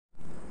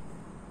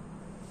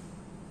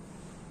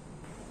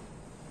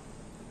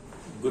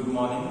Good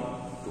morning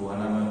to one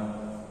another.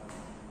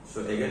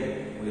 So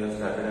again, we have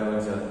started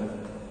our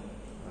journey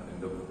in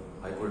the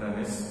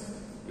HYPOTENUSE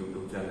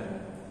YouTube channel.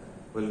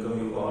 Welcome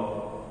you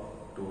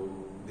all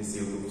to this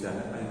YouTube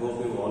channel. I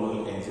hope you all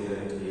will enjoy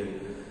and hear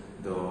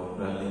the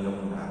learning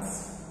of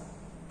maths.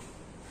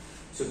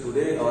 So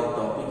today our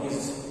topic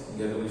is,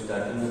 we are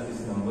starting with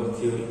this number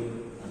theory,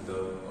 and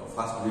the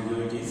first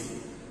video it is,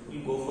 we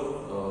will go for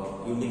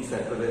unique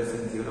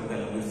factorization theorem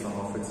along with some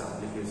of its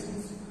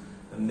applications.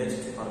 The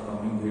next or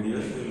coming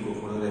videos we will go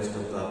for the rest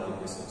of the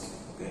applications.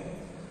 Okay.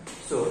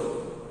 So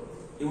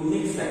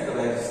unique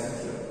factorization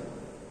theorem.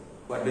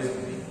 What does it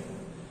mean?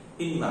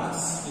 In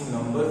maths, in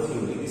number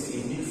theory, this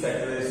unique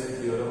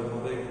factorization theorem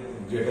has a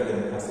greater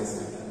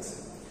emphasis, we can say.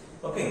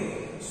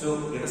 Okay.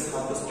 So let us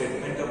have the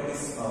statement of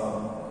this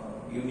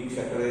unique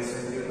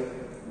factorization theorem.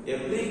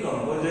 Every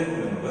composite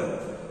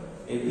number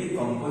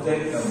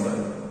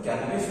can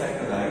be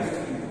factorized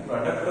into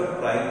product of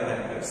prime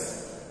factors,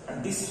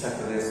 and this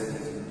factorization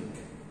is unique.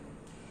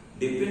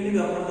 Depending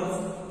upon the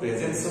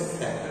presence of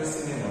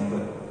factors in a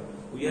number,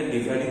 we are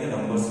dividing the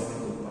numbers into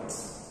two parts.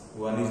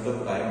 One is the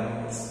prime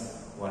numbers,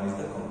 one is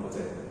the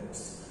composite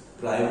numbers.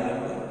 Prime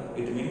number,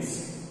 it means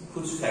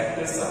whose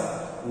factors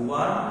are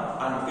 1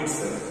 and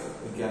itself,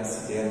 we can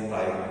see they are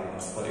prime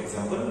numbers. For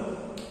example,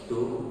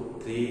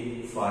 2,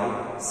 3,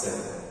 5,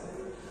 7.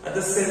 At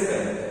the same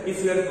time,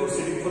 if we are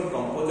proceeding for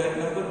composite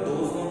number,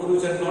 those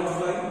numbers which are not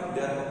prime,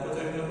 they are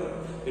composite number.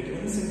 It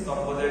means in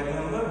composite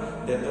number,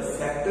 that the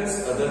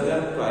factors other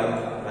than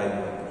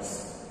prime numbers.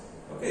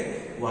 Okay,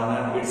 1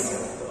 and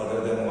itself,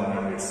 other than 1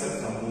 and itself,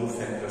 some more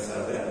factors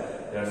are there.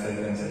 That's why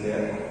you can say they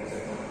are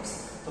composite numbers.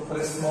 So for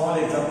a small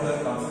example,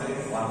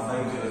 considering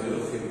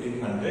 1500,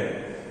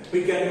 1500,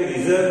 we can be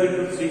reserved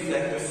into three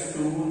factors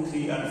 2,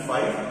 3 and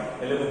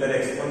 5 along with their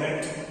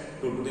exponent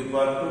 2 to the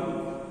power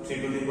 2,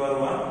 3 to the power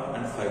 1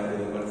 and 5 to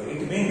the power 3.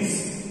 It means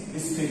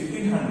this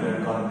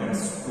 1500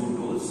 contains 2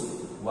 2's,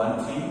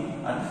 1 3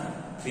 and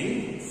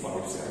 3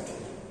 5's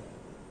actually.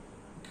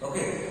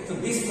 Okay, so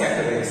this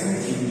factorization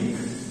is unique.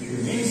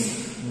 It means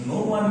no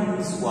one in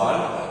this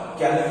world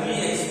can be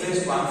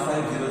expressed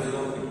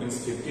 1500, it means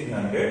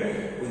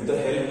 1500, with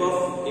the help of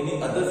any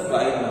other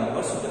prime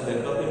numbers, with the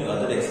help of any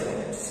other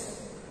exponents.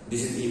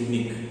 This is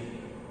unique.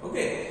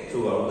 Okay,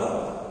 throughout the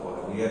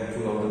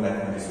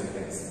mathematics we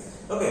can see.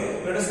 Okay,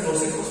 let us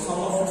proceed for some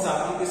of its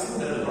applications.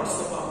 There are lots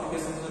of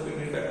applications of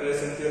unique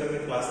factorization theorem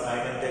in class 9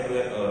 and 10. We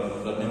are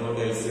learning about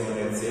LCM and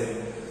LCM.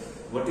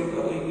 But if we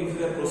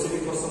are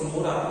proceeding for some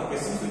more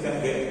applications, we can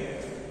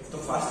get the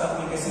first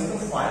application to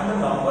find the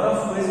number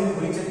of ways in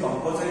which a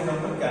composite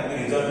number can be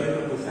resolved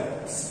into two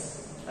factors.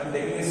 I am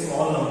taking a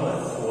small number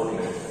 4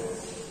 here.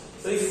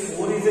 So if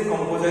 4 is a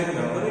composite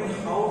number, in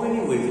how many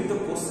ways? If the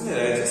question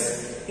arises,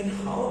 in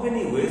how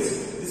many ways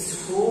this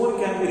 4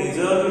 can be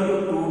resolved into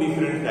two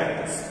different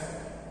factors?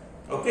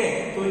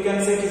 Okay, so we can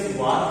say it is 1,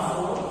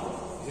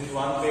 4. This is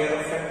one pair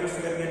of factors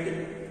we are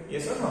getting.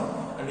 Yes or no?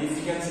 And if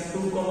you can see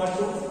 2,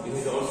 2,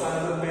 this is also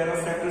another pair of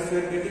factors we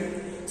are getting.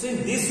 So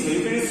in this way,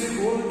 if it is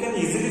 4, we can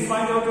easily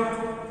find out it.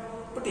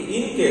 But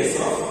in case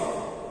of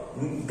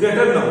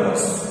greater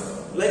numbers,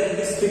 like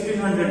this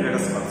 1500, let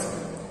us consider.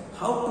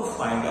 How to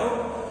find out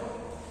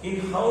in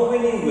how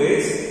many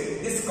ways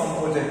this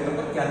composite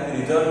number can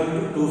be resolved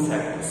into two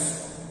factors?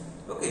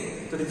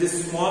 Okay, so it is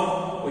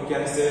small, we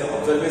can say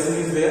observation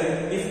is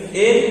there. If A,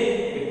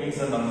 it means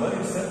the number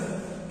itself,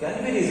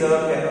 can be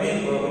resolved, we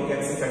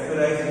can say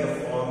factorized in the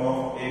form of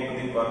A to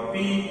the power P,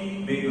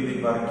 B to the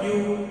power Q,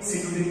 C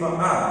to the power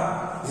R.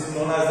 This is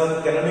known as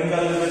the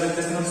canonical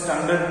representation of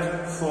standard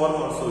form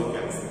also, we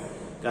can say.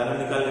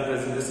 Canonical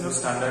representation of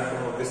standard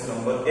form of this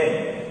number N,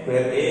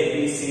 where A,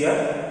 B, C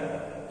are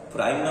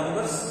prime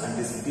numbers and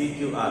this P,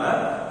 Q, R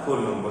are whole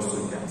numbers,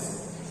 we can say.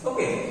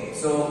 Okay,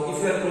 so if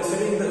we are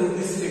proceeding with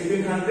this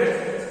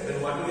 1500,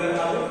 then what we are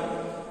having?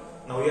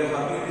 Now we are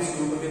having this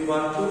 2 to the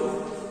power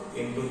 2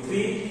 into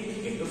 3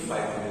 into 5 to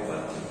the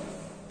power 3.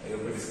 I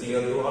hope it is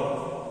clear to all.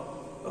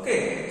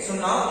 Okay, so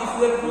now if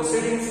we are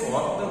proceeding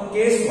for the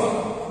case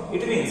 1,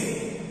 it means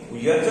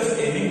we are just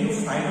aiming to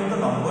find out the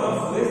number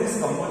of ways this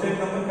composite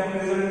number can be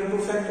resolved into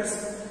two factors.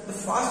 The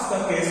first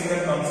case we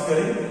are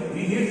considering,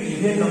 we need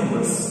even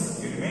numbers.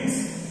 It means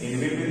in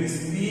between this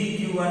P,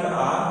 Q and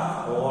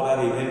R, all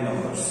are even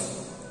numbers.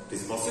 It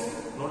is possible,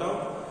 no doubt.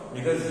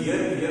 Because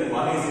here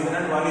one is even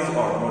and one is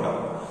odd, no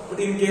doubt. But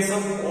in case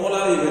of all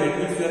are even, it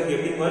means we are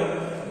getting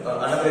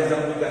another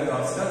example we can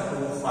consider 2,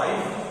 5,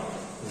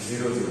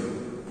 0, 0.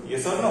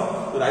 Yes or no?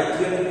 So right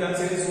here you can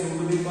say this 2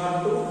 to the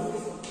power 2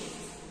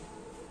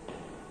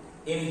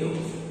 into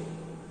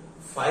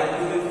 5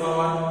 to the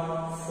power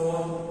 4.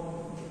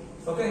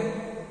 Okay?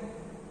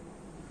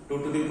 2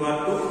 to the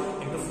power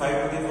 2 into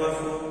 5 to the power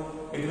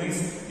 4. It means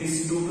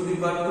this 2 to the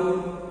power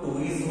 2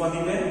 is 1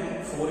 even,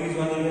 4 is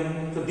 1 even.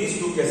 So these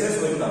two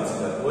cases we will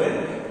consider where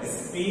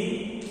this P,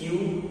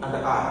 Q and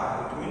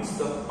R. It means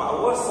the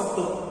powers of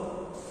the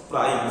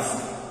primes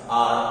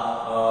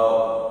are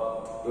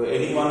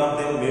any one of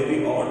them may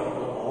be odd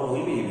or all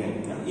will be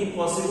even. And if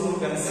possible, we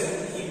can say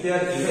if they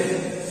are even,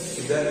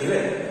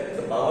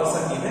 the powers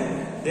are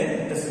even,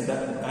 then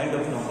that kind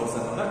of numbers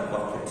are known as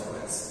perfect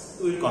squares.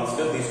 We will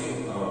consider these two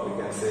we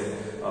can say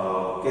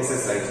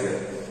cases right here.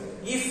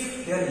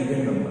 If they are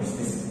even numbers,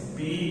 this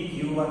P,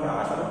 Q and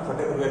R,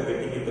 whatever we are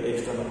getting, if the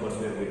extra numbers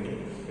we are getting,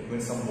 it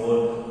means some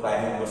more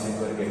prime numbers if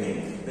we are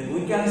getting, then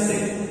we can say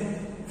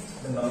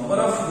the number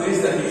of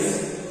ways, that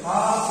is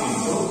half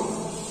into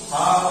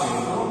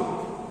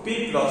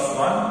P plus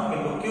 1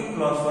 into Q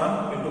plus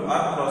 1 into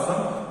R plus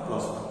 1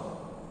 plus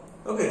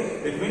 1. Okay,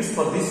 it means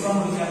for this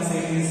one we can say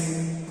it is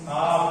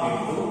half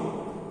into,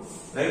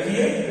 right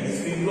here it is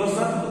P plus 1,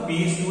 so P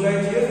is 2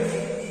 right here,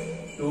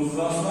 2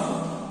 plus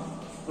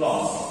 1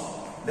 plus,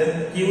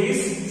 then Q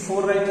is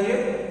 4 right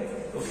here,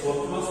 so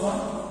 4 plus 1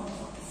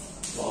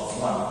 plus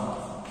 1.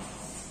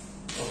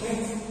 Okay,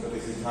 so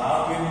this is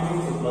half into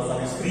 2 plus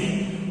 1 is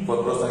 3,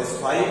 4 plus 1 is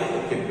 5,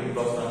 so 15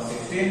 plus 1 is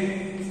 16.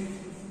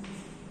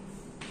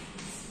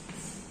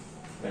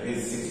 That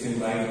is 16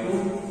 by 2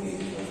 is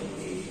equal to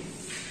 8.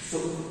 So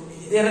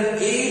there are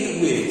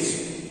 8 ways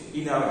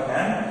in our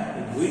hand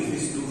in which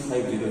this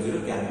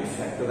 2500 can be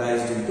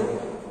factorized into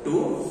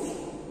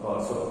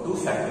two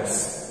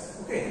factors.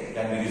 Okay,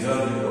 can be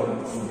resolved into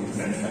two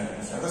different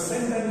factors. At the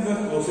same time, we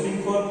are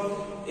proceeding for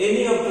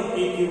any of the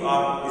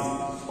PQR is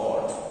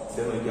odd.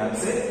 Then we can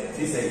say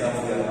this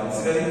example we are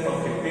considering for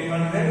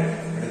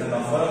 1500. The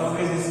number of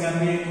ways this can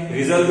be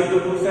resolved into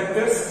two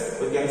factors.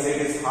 We can say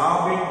it is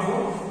half into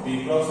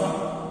P plus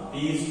 1, P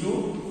is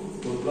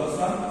 2, 2 plus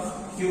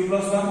 1, Q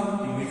plus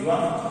 1, Q is 1,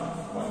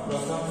 1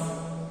 plus 1,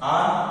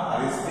 R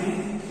is 3,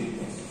 3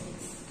 plus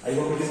 1. I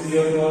hope it is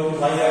clear to all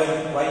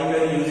why we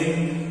are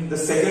using the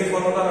second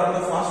formula or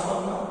the first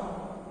formula.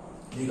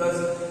 Because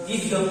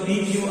if the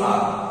PQR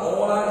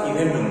all are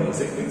even numbers,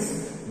 it means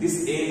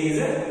this N is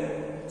a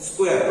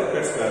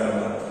perfect square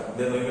number,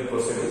 then we will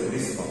proceed with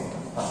this formula.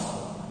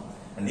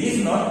 And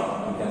if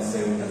not, we can say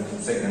with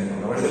the second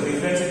formula. What is the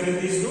difference between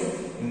these two?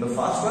 In the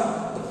first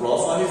one, the plus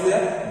 1 is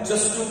there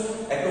just to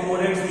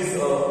accommodate these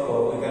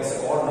we can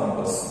say odd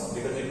numbers.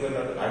 Because if we are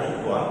not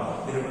adding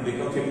 1, then it will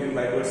become 15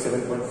 by 2 at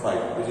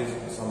 7.5, which is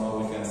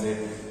somehow we can say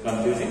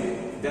confusing.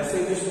 That's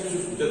why just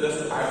to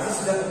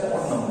adjust that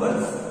odd number,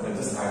 we are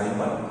just adding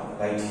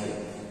 1 right here.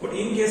 But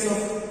in case of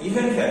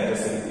even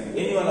factors,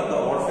 any one of the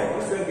odd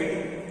factors, we are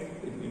getting,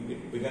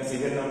 we can see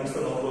even numbers,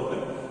 so no problem.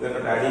 We are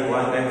not adding 1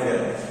 right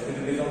there. It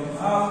will become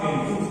half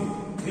into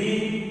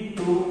 3,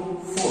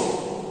 2, 4.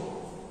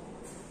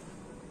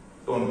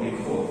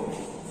 24.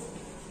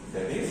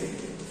 That is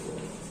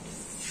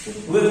the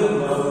 12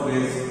 number of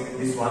ways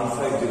this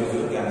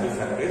 1500 can be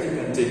factorized. You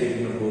can take it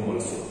in the home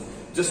also.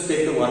 Just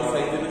take the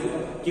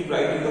 1500, keep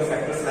writing the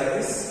factors like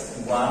this: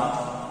 1,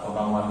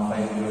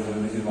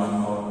 1500, this is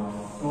 1 for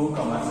 2,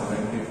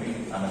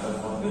 750, another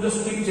 4. You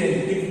just keep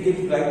changing,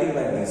 keep writing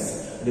like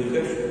this. You will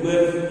get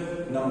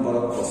 12 number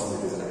of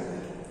possibilities like that.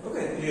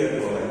 Okay, clear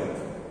to all.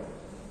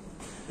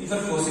 If you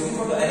are proceeding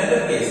for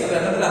another case or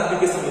another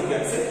application, you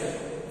can say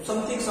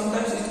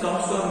sometimes it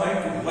comes to our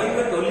mind, why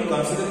we are only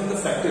considering the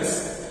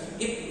factors.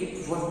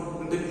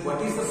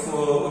 What is the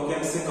we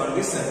can say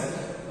condition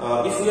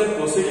if we are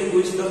proceeding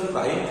with the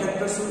prime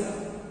factors?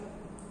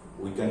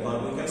 We can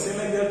say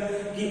like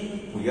that,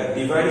 we are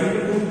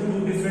dividing into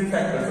two different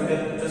factors. We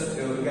are just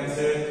we can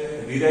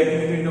say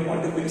rewriting into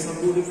multiplication of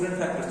two different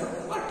factors. So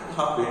what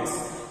happens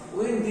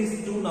when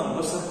these two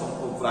numbers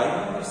are prime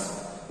numbers?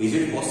 Is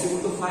it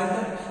possible to find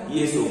that?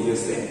 Yes,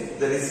 obviously.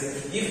 There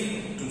is, if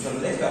to the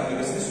next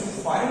application is to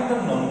find the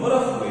number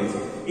of ways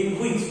in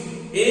which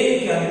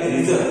A can be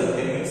resolved,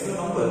 that means the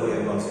number we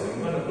are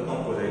considering, not the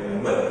composite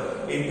number,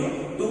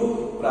 into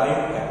two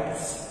prime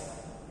factors.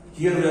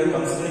 Here we are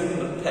considering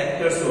the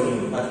factors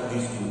only as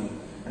these two,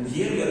 and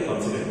here we are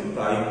considering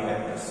prime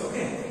factors.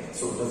 Okay,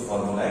 so the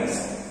formula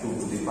is 2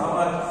 to the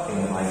power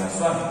n minus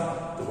 1.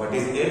 So what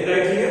is n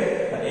right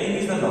here? The n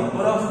is the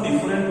number of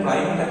different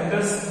prime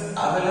factors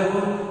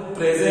available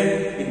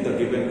present in the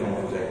given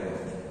composite.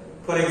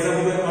 For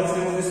example, we are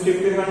considering this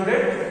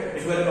 1500.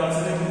 If we are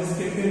considering this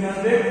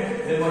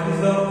 1500, then what is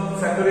the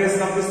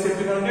factorization of this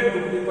 1500? 2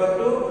 to the power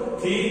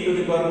 2, 3 to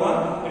the power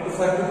 1 into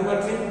 5 to the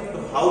power 3. So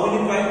how many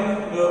prime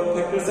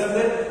factors are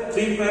there?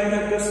 3 prime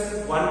factors.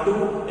 1, 2,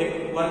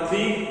 1,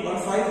 3, 1,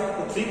 5.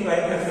 So 3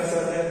 prime factors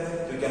are there.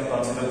 So you can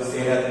consider this a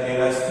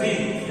as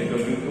 3. That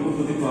will be 2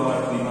 to the power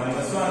 3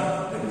 minus 1.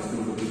 That is 2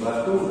 to the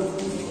power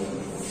 2.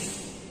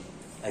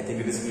 I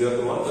think it is clear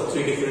to all the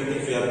 3 different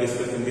things we have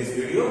discussed in this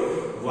video.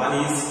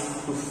 One is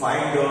to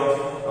find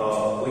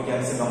we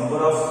can say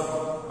number of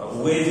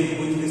ways in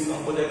which this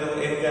composite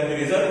number n can be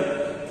resolved.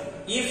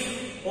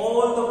 If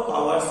all the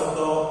powers of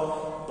the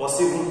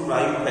possible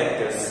prime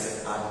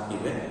factors are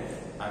given,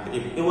 and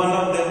if one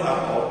of them are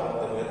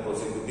odd, then we are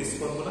proceeding with this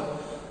formula.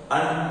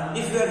 And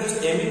if we are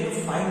just aiming to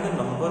find the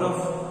number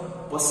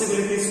of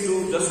possibilities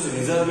to just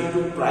resolve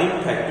into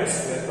prime factors,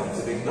 we are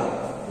considering the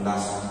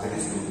last one, that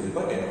is 2 to the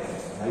power n.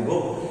 I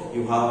hope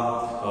you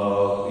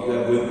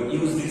are going to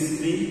use these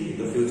 3 in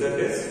the future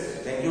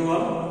days. Thank you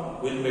all.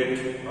 We'll meet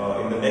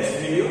in the next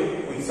video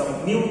with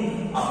some new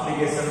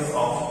applications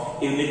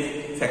of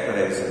unique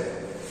factorization.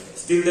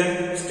 Till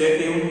then, stay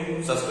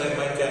tuned, subscribe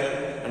my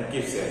channel and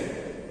keep sharing.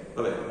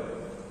 Bye bye.